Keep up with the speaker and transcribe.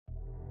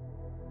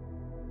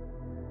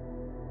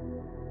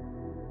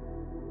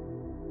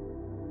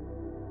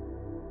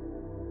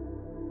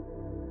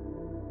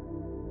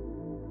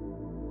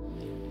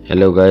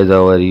Hello guys,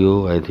 how are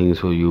you? I think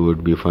so you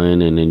would be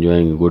fine and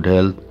enjoying good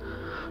health.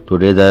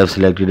 Today I have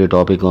selected a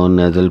topic on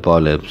nasal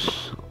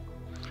polyps.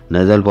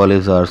 Nasal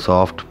polyps are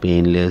soft,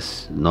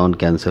 painless,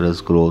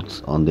 non-cancerous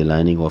growths on the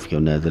lining of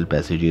your nasal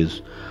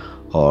passages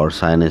or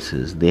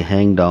sinuses. They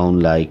hang down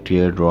like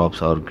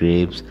teardrops or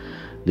grapes.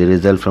 They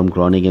result from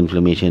chronic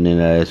inflammation and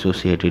are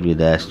associated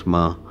with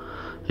asthma,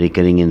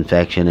 recurring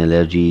infection,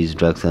 allergies,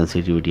 drug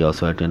sensitivity, or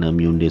certain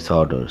immune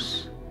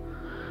disorders.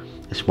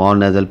 Small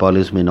nasal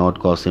polyps may not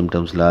cause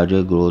symptoms.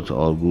 Larger growths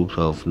or groups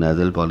of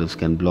nasal polyps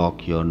can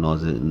block your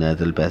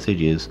nasal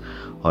passages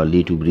or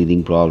lead to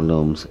breathing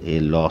problems, a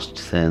lost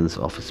sense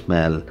of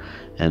smell,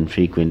 and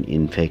frequent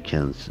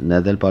infections.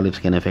 Nasal polyps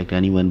can affect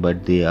anyone,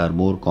 but they are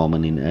more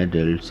common in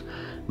adults.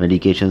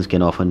 Medications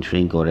can often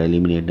shrink or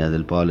eliminate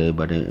nasal polyps,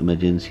 but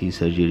emergency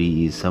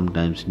surgery is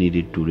sometimes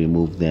needed to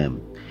remove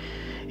them.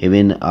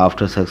 Even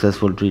after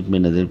successful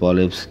treatment, nasal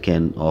polyps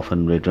can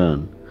often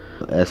return.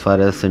 As far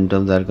as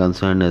symptoms are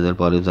concerned, nasal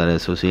polyps are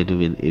associated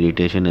with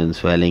irritation and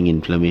swelling,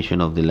 inflammation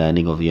of the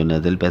lining of your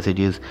nasal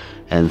passages,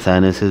 and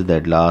sinuses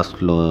that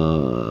last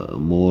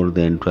more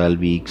than 12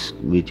 weeks,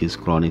 which is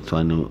chronic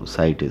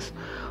sinusitis.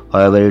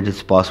 However, it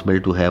is possible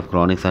to have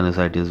chronic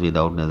sinusitis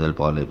without nasal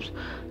polyps.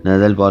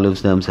 Nasal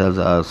polyps themselves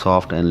are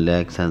soft and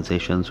lack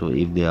sensation, so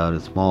if they are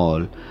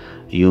small,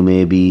 you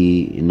may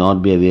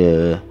not be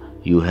aware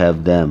you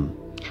have them.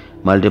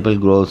 Multiple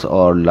growths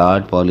or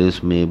large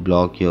polyps may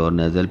block your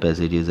nasal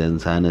passages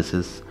and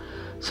sinuses.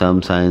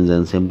 Some signs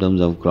and symptoms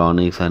of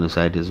chronic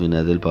sinusitis with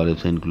nasal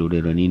polyps include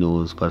a runny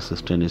nose,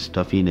 persistent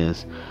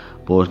stuffiness,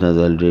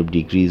 post-nasal drip,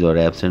 decreased or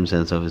absent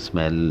sense of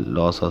smell,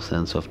 loss of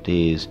sense of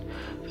taste,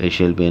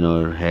 facial pain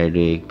or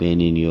headache,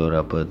 pain in your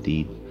upper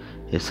teeth,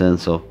 a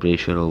sense of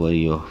pressure over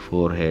your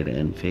forehead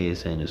and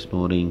face, and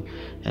snoring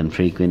and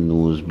frequent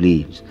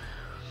nosebleeds.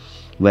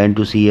 When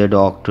to see a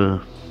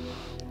doctor?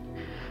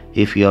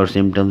 If your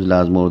symptoms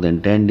last more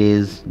than 10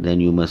 days, then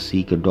you must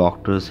seek a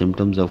doctor.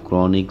 Symptoms of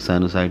chronic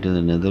sinusitis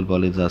and nasal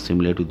polyps are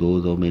similar to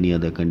those of many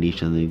other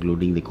conditions,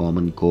 including the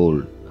common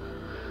cold.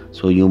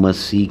 So you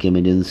must seek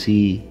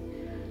emergency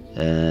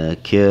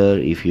care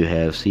if you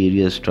have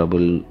serious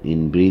trouble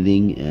in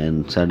breathing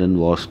and sudden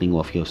worsening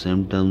of your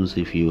symptoms,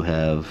 if you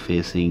have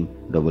facing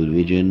double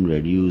vision,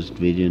 reduced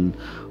vision,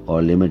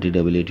 or limited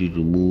ability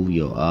to move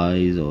your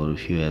eyes, or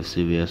if you have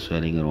severe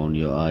swelling around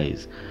your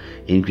eyes,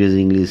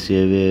 increasingly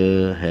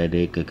severe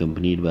headache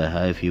accompanied by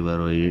high fever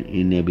or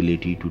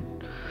inability to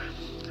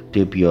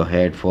tip your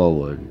head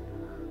forward.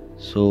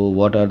 So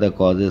what are the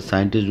causes?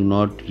 Scientists do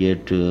not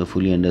yet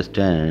fully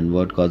understand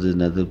what causes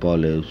nasal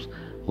polyps,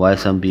 why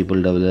some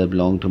people develop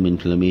long-term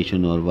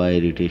inflammation, or why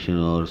irritation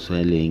or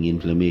swelling.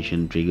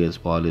 Inflammation triggers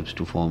polyps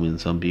to form in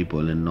some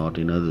people and not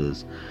in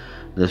others.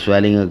 The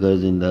swelling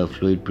occurs in the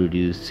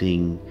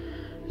fluid-producing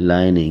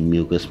lining,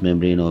 mucous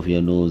membrane of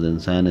your nose and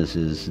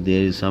sinuses.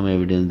 There is some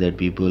evidence that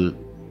people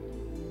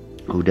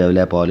who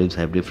develop polyps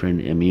have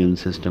different immune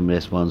system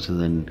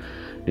responses and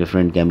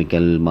different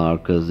chemical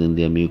markers in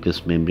their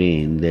mucous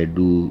membrane that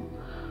do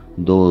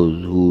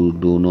those who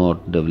do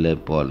not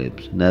develop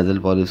polyps.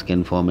 Nasal polyps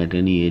can form at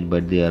any age,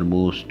 but they are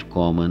most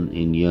common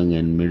in young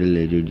and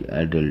middle-aged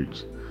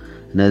adults.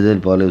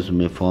 Nasal polyps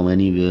may form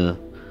anywhere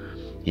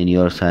in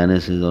your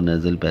sinuses or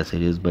nasal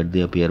passages, but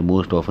they appear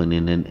most often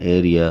in an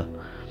area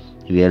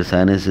where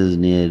sinuses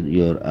near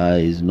your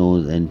eyes,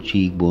 nose, and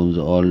cheekbones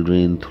all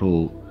drain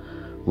through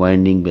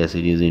winding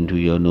passages into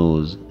your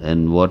nose.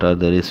 And what are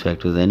the risk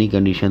factors? Any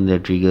condition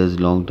that triggers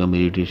long-term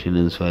irritation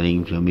and swelling,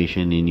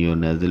 inflammation in your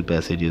nasal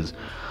passages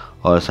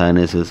or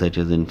sinuses, such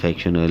as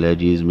infection or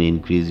allergies, may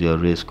increase your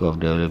risk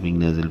of developing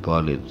nasal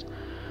polyps.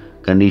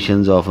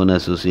 Conditions often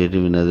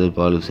associated with nasal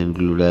polyps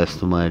include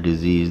asthma, a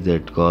disease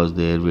that causes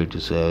the airway to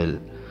swell,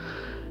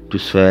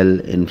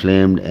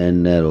 inflamed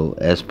and narrow,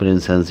 aspirin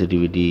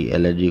sensitivity,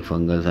 allergic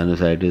fungal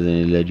sinusitis,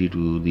 and allergy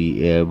to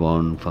the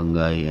airborne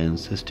fungi, and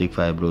cystic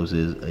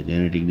fibrosis, a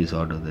genetic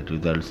disorder that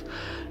results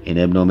in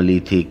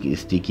abnormally thick,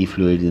 sticky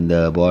fluids in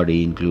the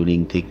body,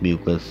 including thick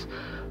mucus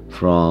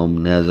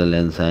from nasal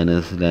and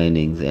sinus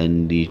linings,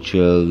 and the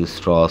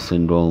Churg-Strauss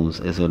syndromes,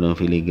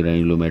 eosinophilic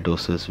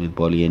granulomatosis with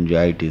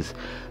polyangiitis,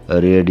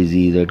 a rare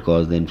disease that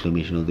causes the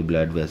inflammation of the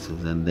blood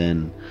vessels, and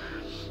then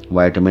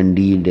vitamin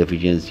D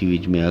deficiency,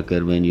 which may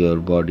occur when your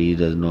body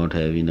does not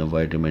have enough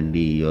vitamin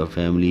D. Your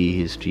family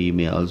history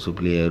may also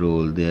play a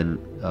role. There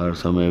are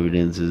some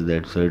evidences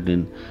that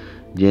certain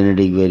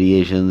genetic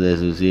variations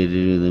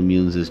associated with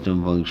immune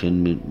system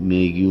function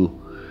make you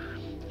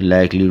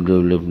likely to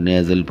develop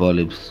nasal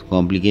polyps.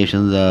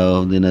 Complications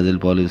of the nasal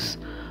polyps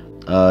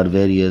are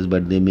various,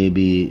 but they may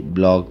be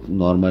blocked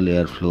normal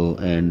airflow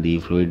and the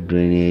fluid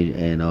drainage,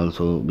 and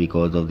also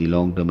because of the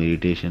long-term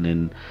irritation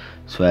and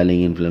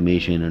swelling,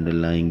 inflammation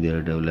underlying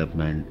their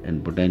development.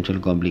 And potential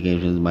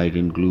complications might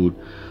include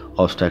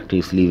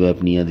obstructive sleep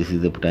apnea. This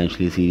is a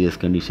potentially serious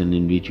condition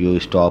in which you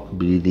stop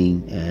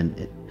breathing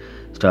and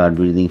start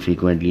breathing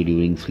frequently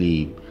during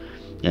sleep.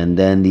 And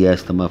then the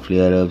asthma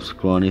flare-ups.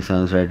 Chronic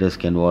sinusitis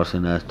can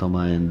worsen asthma,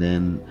 and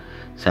then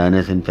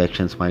Sinus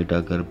infections might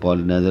occur.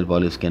 Nasal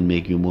polyps can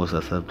make you more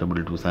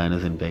susceptible to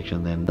sinus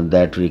infections and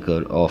that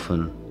recur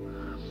often.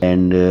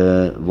 And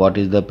what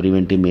is the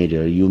preventive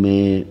measure? You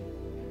may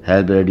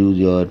help reduce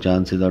your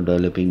chances of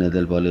developing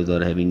nasal polyps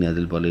or having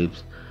nasal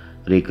polyps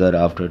recur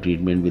after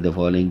treatment with the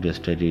following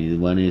strategies.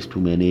 One is to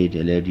manage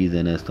allergies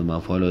and asthma.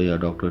 Follow your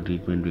doctor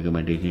treatment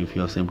recommendation. If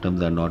your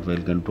symptoms are not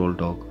well controlled,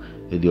 talk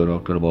with your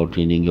doctor about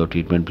changing your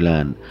treatment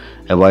plan.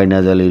 Avoid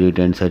nasal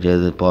irritants such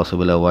as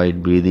possible.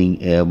 Avoid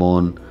breathing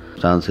airborne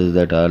substances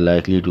that are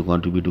likely to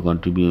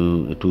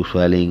contribute to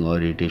swelling or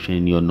irritation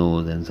in your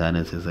nose and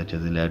sinuses, such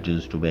as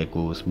allergens,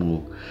 tobacco,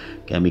 smoke,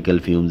 chemical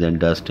fumes, and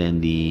dust,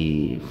 and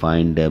the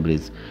fine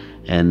debris.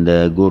 And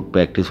the good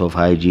practice of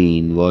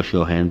hygiene: wash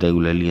your hands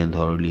regularly and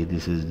thoroughly.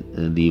 This is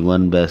the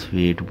one best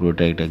way to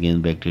protect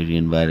against bacterial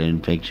and viral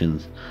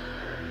infections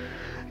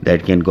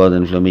that can cause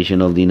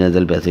inflammation of the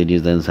nasal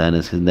passages and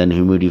sinuses. Then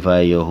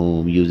humidify your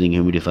home. Using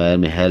humidifier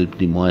may help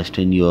to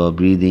moisten your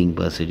breathing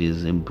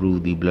passages,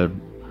 improve the blood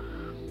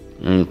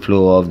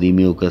flow of the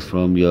mucus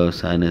from your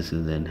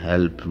sinuses, and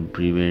help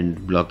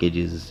prevent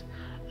blockages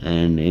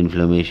and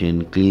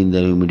inflammation. Clean the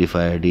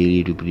humidifier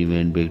daily to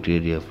prevent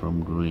bacteria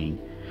from growing.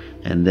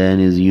 And then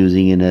is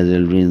using a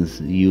nasal rinse.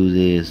 Use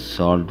a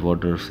salt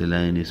water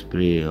saline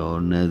spray or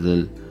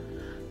nasal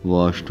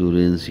wash to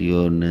rinse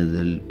your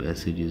nasal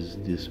passages.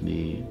 This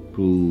may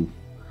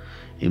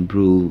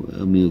improve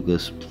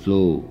mucus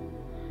flow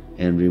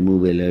and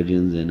remove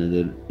allergens and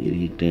other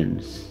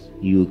irritants.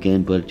 You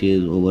can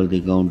purchase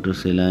over-the-counter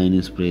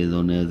saline sprays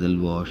or nasal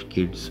wash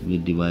kits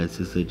with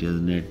devices such as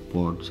net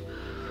pots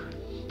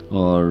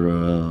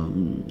or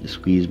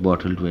squeeze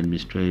bottle to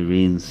administer a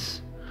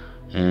rinse.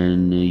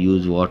 And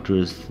use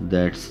waters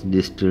that's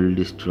distilled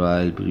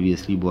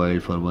previously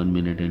boiled for 1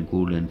 minute and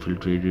cooled and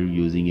filtrated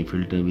using a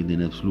filter with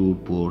an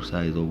absolute pore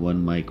size of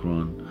 1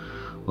 micron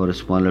or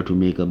smaller to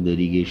make up the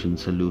irrigation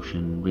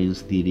solution.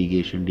 Rinse the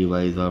irrigation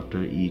device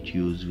after each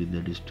use with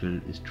the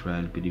distilled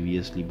sterile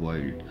previously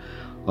boiled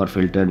or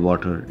filtered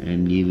water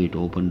and leave it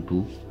open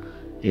to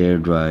air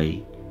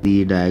dry.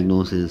 The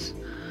diagnosis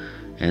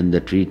and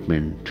the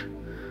treatment.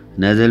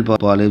 Nasal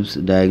polyps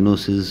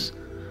diagnosis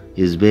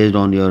is based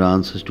on your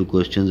answers to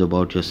questions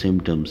about your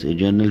symptoms. A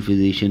general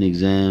physician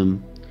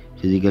exam,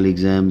 physical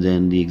exams,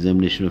 and the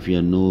examination of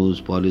your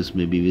nose polyps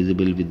may be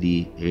visible with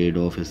the aid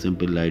of a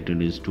simple lighted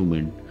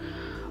instrument.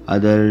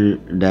 Other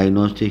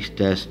diagnostic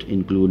tests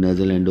include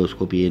nasal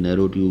endoscopy, a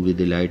narrow tube with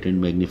a light and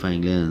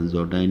magnifying lens,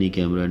 or tiny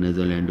camera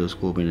nasal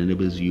endoscope, and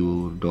enables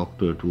your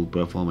doctor to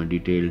perform a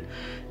detailed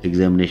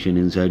examination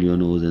inside your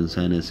nose and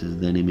sinuses.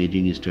 Then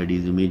imaging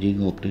studies.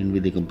 Imaging obtained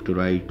with a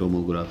computerized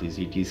tomography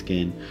CT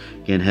scan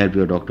can help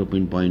your doctor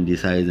pinpoint the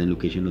size and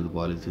location of the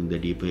polyps in the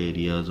deeper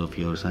areas of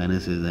your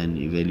sinuses and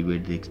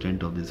evaluate the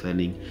extent of the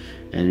swelling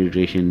and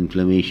irritation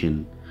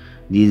inflammation.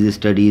 These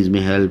studies may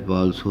help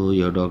also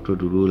your doctor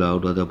to rule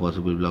out other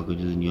possible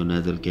blockages in your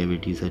nasal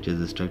cavity, such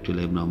as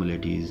structural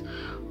abnormalities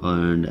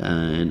and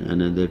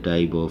another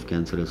type of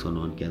cancerous or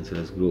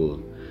non-cancerous growth.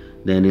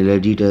 Then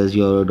allergy test.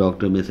 Your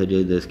doctor may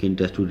suggest the skin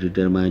test to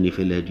determine if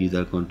allergies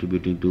are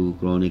contributing to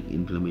chronic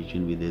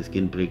inflammation with a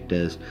skin prick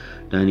test.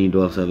 Tiny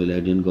drops of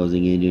allergen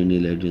causing agent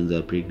allergens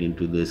are pricked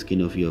into the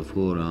skin of your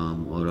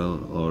forearm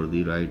or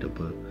the right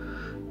upper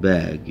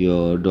back.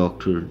 Your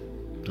doctor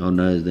or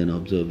nurse then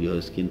observe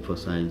your skin for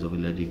signs of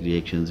allergic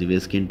reactions. If a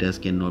skin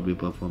test cannot be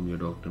performed, your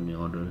doctor may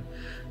order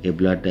a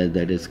blood test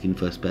that is skin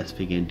for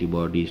specific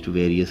antibodies to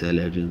various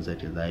allergens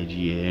such as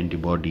IgA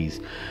antibodies.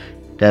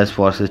 Test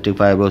for cystic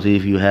fibrosis.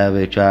 If you have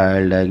a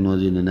child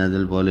diagnosed with a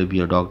nasal polyp,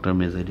 your doctor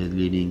may suggest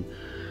leading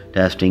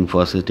testing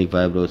for cystic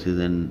fibrosis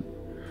and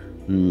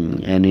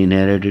an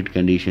inherited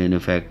condition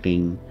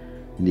affecting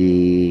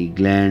the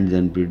glands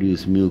and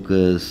produce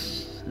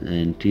mucus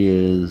and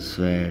tears,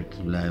 sweat,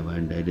 saliva,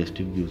 and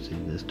digestive juices.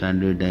 The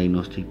standard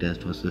diagnostic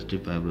test for cystic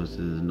fibrosis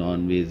is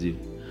non-invasive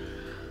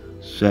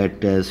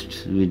sweat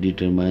test, which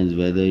determines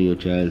whether your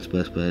child's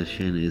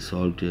perspiration is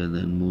saltier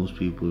than most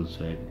people's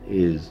sweat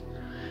is.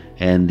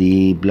 And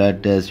the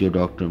blood test. Your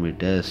doctor may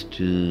test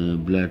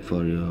blood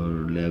for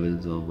your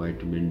levels of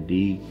vitamin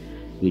D,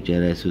 which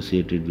are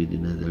associated with the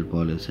nasal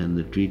polyps. And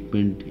the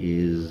treatment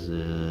is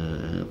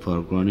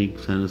for chronic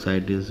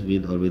sinusitis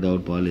with or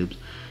without polyps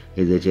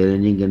is a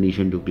challenging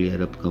condition to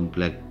clear up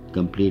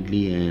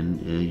completely,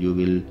 and you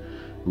will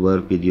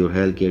work with your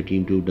healthcare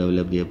team to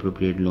develop the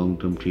appropriate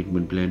long-term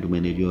treatment plan to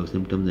manage your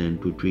symptoms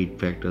and to treat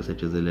factors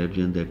such as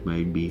allergens that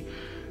might be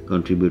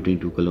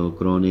contributing to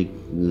chronic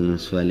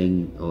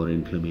swelling or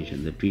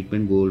inflammation. The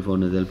treatment goal for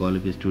nasal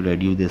polyp is to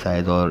reduce the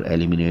size or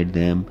eliminate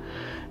them.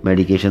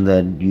 Medications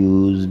are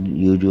used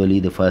usually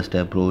the first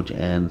approach,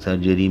 and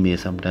surgery may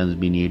sometimes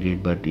be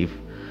needed, but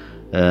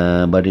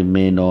it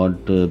may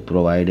not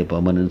provide a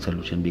permanent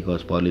solution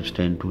because polyps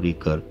tend to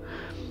recur.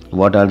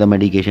 What are the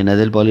medication?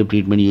 Nasal polyp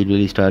treatment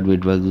usually start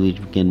with drugs which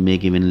can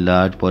make even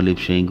large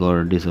polyps shrink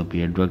or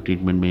disappear. Drug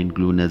treatment may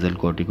include nasal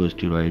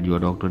corticosteroid. Your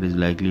doctor is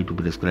likely to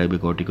prescribe a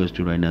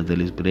corticosteroid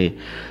nasal spray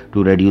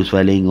to reduce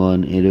swelling or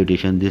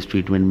irritation. This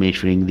treatment may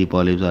shrink the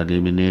polyps or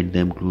eliminate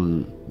them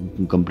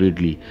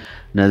completely.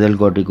 Nasal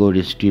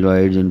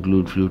corticosteroids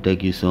include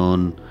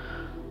fluticasone,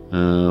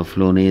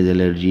 Flonase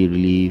allergy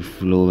relief,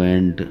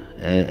 Flovent,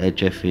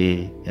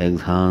 HFA,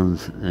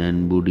 Exhance,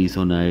 and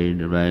budesonide,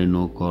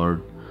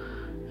 Rhinocort,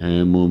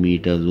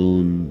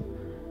 mometazone,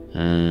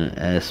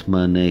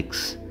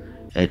 Asmanex,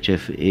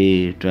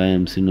 HFA,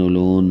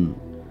 triamcinolone,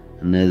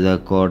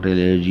 Nasacort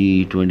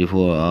allergy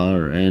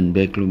 24-hour, and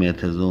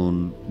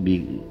beclomethasone,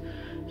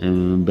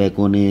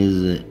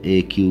 Baconase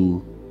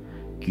AQ,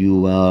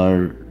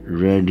 QR,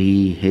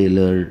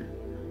 Redihaler,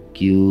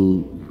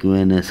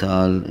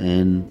 Quinasal,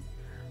 and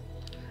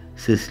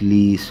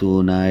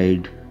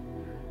Siclisonide,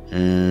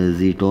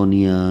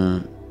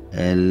 Zetonia,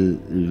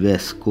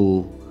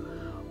 Elvesco.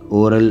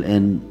 Oral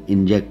and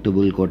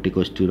injectable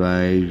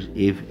corticosteroids.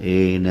 If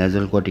a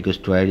nasal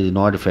corticosteroid is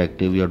not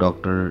effective, your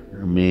doctor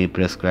may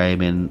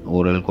prescribe an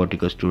oral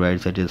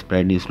corticosteroid such as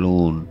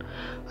prednisolone,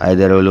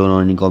 either alone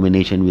or in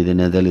combination with a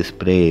nasal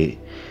spray.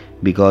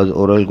 Because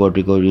oral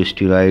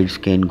corticosteroids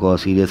can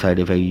cause serious side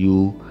effects,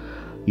 you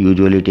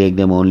usually take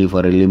them only for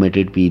a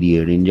limited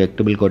period.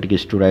 Injectable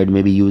corticosteroid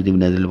may be used if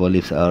nasal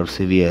polyps are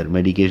severe.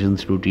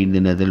 Medications to treat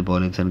the nasal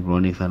polyps and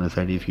chronic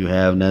sinusitis. If you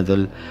have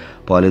nasal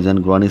polyps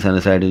and chronic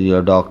sinusitis,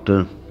 your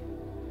doctor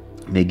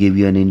may give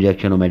you an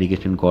injection or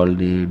medication called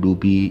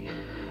dupilumab,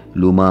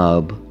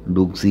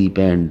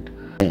 Dupixent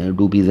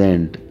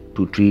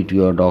to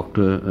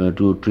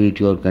treat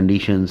your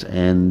conditions,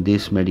 and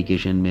this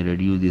medication may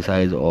reduce the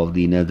size of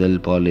the nasal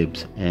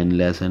polyps and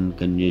lessen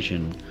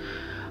congestion.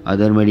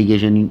 Other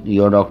medication,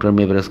 your doctor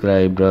may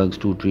prescribe drugs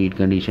to treat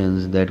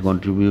conditions that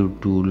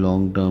contribute to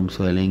long-term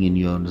swelling in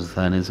your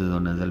sinuses or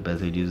nasal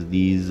passages.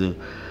 These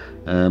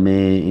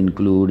may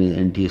include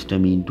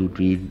antihistamine to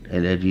treat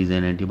allergies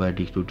and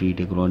antibiotics to treat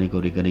a chronic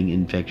or recurring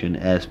infection.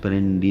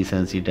 Aspirin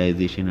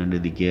desensitization under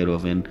the care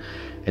of an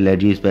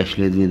allergy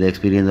specialist with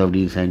experience of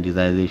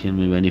desensitization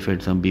may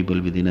benefit some people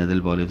with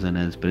nasal polyps and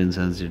aspirin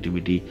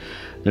sensitivity.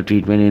 The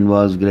treatment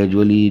involves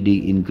gradually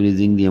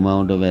increasing the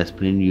amount of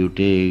aspirin you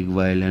take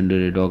while under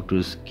a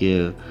doctor's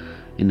care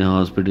in a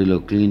hospital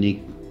or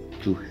clinic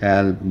to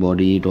help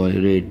body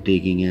tolerate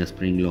taking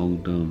aspirin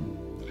long term.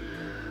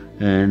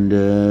 And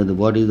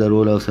what is the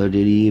role of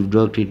surgery? If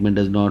drug treatment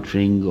does not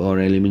shrink or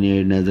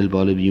eliminate nasal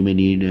polyps, you may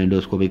need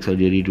endoscopic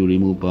surgery to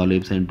remove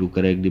polyps and to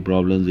correct the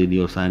problems with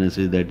your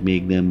sinuses that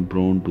make them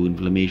prone to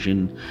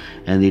inflammation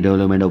and the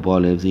development of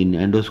polyps. In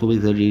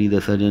endoscopic surgery, the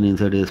surgeon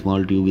inserts a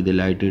small tube with a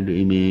lighted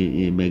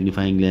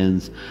magnifying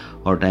lens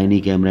or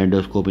tiny camera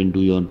endoscope into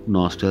your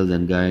nostrils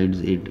and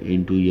guides it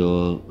into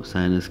your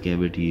sinus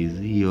cavities.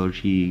 He or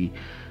she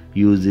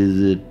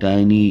uses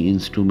tiny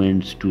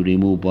instruments to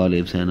remove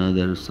polyps and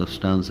other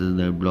substances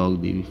that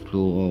block the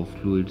flow of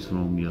fluids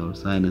from your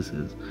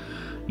sinuses.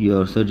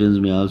 Your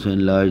surgeons may also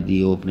enlarge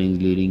the openings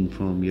leading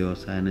from your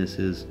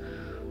sinuses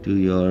to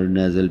your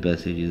nasal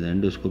passages.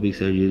 Endoscopic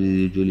surgery is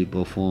usually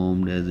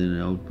performed as an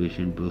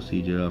outpatient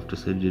procedure. After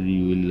surgery,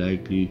 you will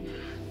likely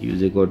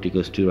use a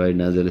corticosteroid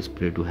nasal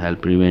spray to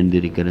help prevent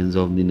the recurrence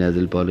of the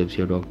nasal polyps.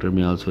 Your doctor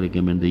may also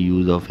recommend the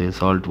use of a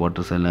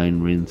saltwater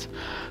saline rinse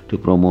to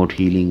promote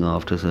healing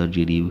after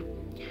surgery.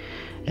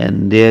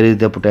 And there is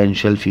the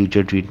potential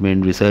future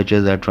treatment.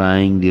 Researchers are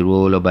trying the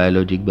role of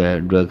biologic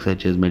drugs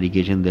such as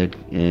medication that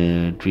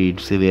treat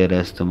severe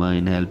asthma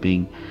in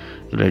helping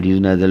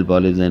reduce nasal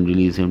polyps and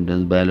relieve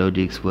symptoms.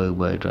 Biologics work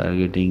by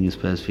targeting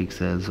specific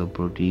cells or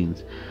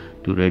proteins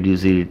to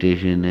reduce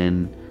irritation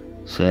and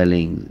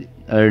swelling.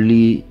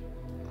 Early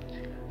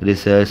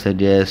research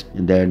suggests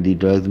that the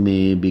drugs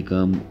may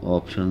become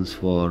options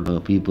for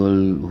people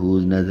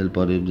whose nasal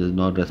polyps does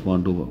not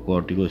respond to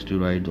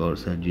corticosteroids or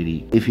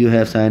surgery. If you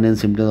have signs and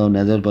symptoms of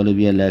nasal polyp,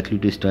 you are likely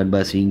to start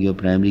by seeing your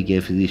primary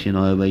care physician.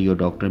 However, your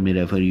doctor may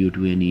refer you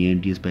to an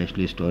ENT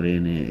specialist or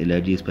an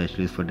allergy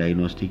specialist for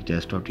diagnostic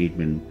test or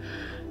treatment.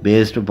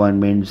 Based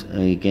appointments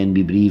can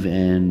be brief,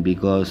 and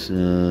because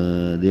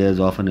there's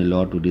often a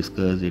lot to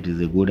discuss, it is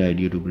a good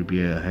idea to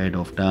prepare ahead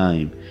of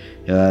time.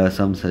 Here are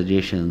some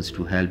suggestions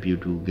to help you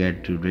to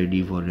get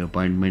ready for your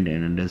appointment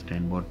and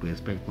understand what to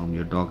expect from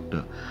your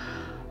doctor.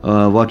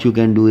 What you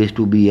can do is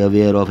to be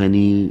aware of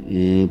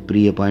any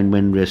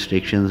pre-appointment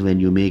restrictions. When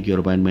you make your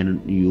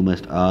appointment, you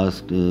must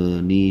ask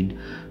need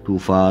to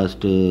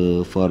fast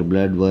for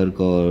blood work,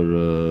 or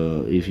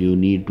if you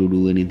need to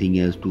do anything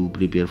else to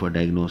prepare for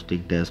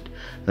diagnostic test.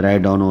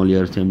 Write down all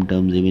your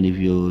symptoms. Even if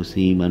you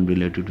seem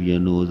unrelated to your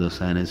nose or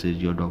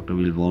sinuses, your doctor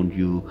will want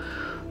you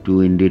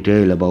to in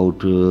detail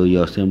about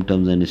your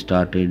symptoms and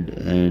started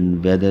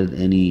and whether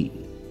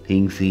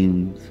anything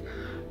seems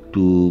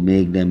to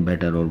make them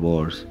better or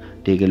worse.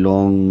 Take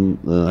along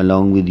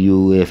with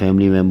you a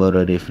family member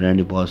or a friend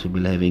if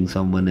possible. Having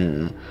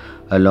someone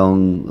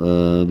along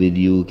with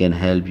you can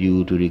help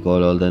you to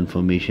recall all the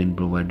information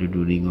provided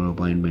during your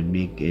appointment.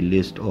 Make a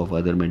list of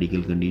other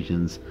medical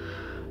conditions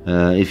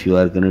If you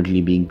are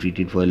currently being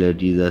treated for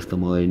allergies,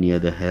 asthma, or any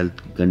other health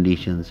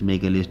conditions,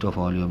 make a list of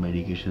all your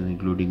medications,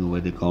 including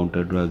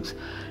over-the-counter drugs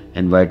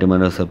and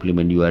vitamin or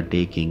supplement you are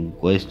taking.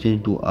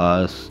 Question to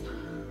ask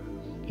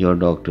your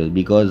doctor,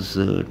 because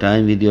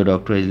time with your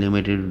doctor is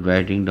limited.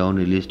 Writing down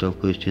a list of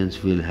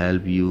questions will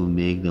help you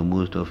make the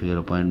most of your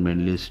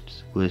appointment.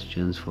 List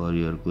questions for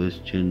your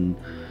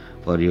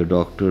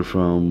doctor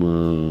from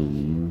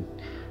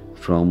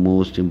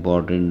most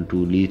important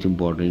to least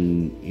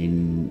important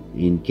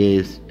in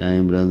case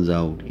time runs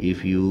out.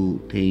 If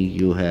you think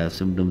you have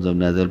symptoms of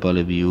nasal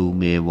polyp, you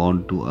may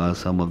want to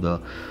ask some of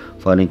the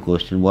following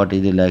questions. What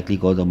is the likely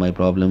cause of my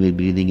problem with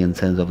breathing and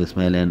sense of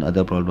smell and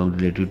other problems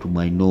related to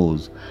my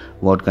nose?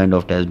 What kind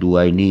of test do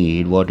I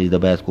need? What is the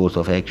best course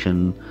of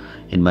action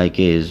in my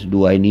case?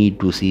 Do I need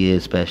to see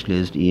a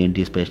specialist,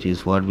 ENT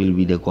specialist? What will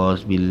be the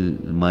cost? Will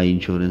my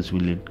insurance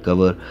will it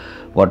cover?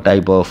 What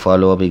type of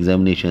follow-up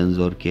examinations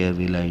or care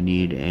will I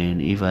need?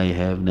 And if I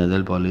have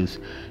nasal polyps,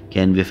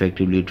 can we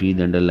effectively treat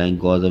the underlying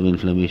cause of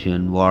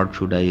inflammation? What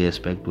should I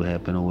expect to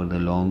happen over the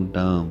long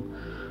term?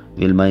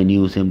 Will my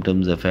new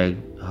symptoms affect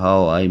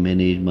how I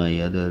manage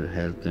my other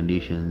health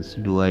conditions?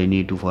 Do I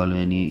need to follow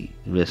any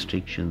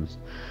restrictions?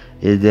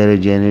 Is there a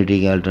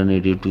genetic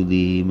alternative to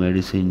the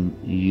medicine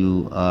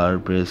you are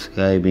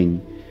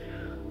prescribing?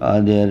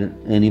 Are there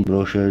any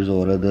brochures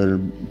or other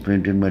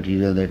printed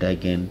material that I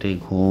can take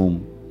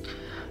home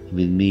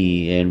with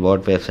me? And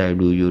what website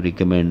do you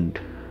recommend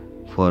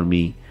for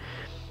me?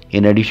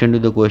 In addition to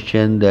the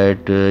question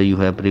that you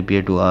have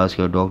prepared to ask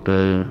your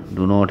doctor,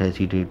 do not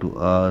hesitate to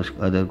ask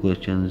other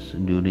questions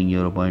during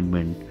your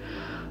appointment.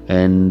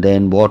 And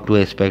then what to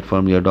expect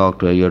from your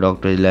doctor. Your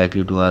doctor is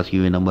likely to ask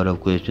you a number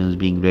of questions.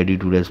 Being ready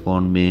to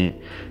respond may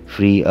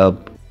free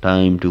up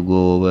time to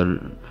go over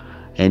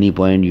any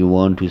point you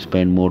want to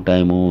spend more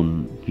time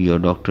on. Your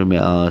doctor may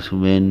ask,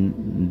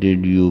 when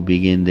did you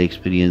begin the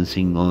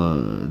experiencing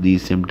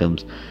these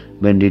symptoms?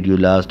 When did you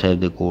last have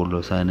the cold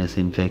or sinus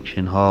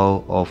infection?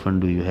 How often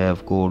do you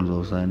have colds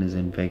or sinus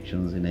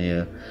infections in a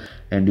year?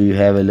 And do you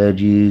have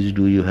allergies?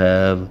 Do you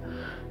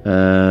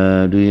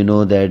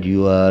know that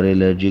you are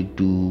allergic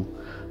to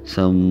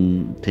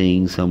some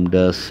things, some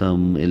dust,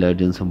 some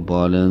allergens, some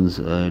pollens?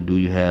 Do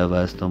you have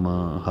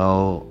asthma?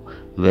 How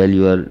well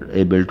you are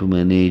able to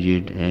manage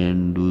it?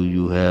 And do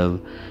you have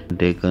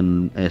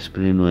taken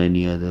aspirin or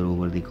any other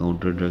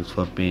over-the-counter drugs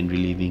for pain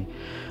relieving?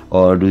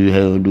 Or do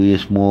you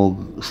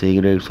smoke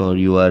cigarettes, or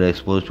you are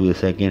exposed to a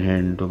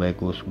second-hand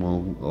tobacco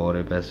smoke or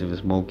a passive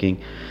smoking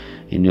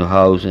in your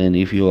house? And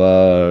if you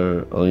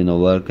are in a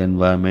work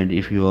environment,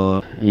 if you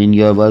are in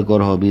your work or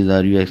hobbies,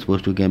 are you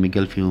exposed to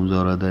chemical fumes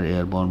or other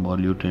airborne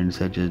pollutants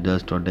such as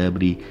dust or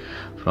debris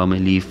from a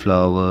leaf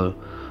blower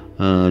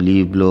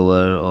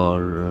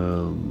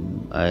or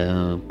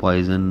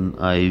poison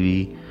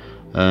ivy?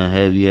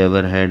 Have you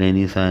ever had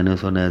any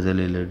sinus or nasal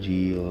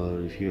allergy,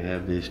 or if you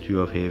have the history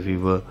of hay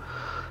fever?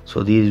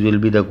 So these will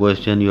be the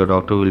question your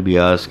doctor will be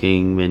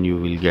asking when you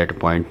will get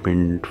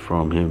appointment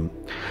from him.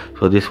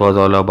 So this was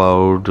all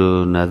about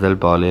nasal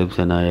polyps,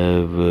 and I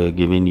have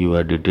given you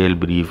a detailed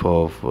brief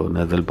of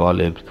nasal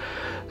polyps.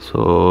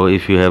 So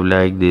if you have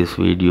liked this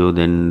video,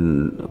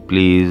 then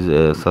please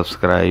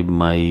subscribe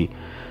my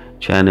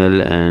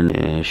channel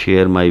and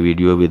share my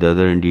video with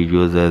other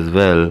individuals as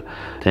well.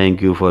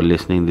 Thank you for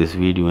listening this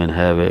video, and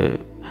have a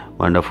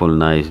wonderful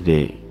nice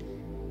day.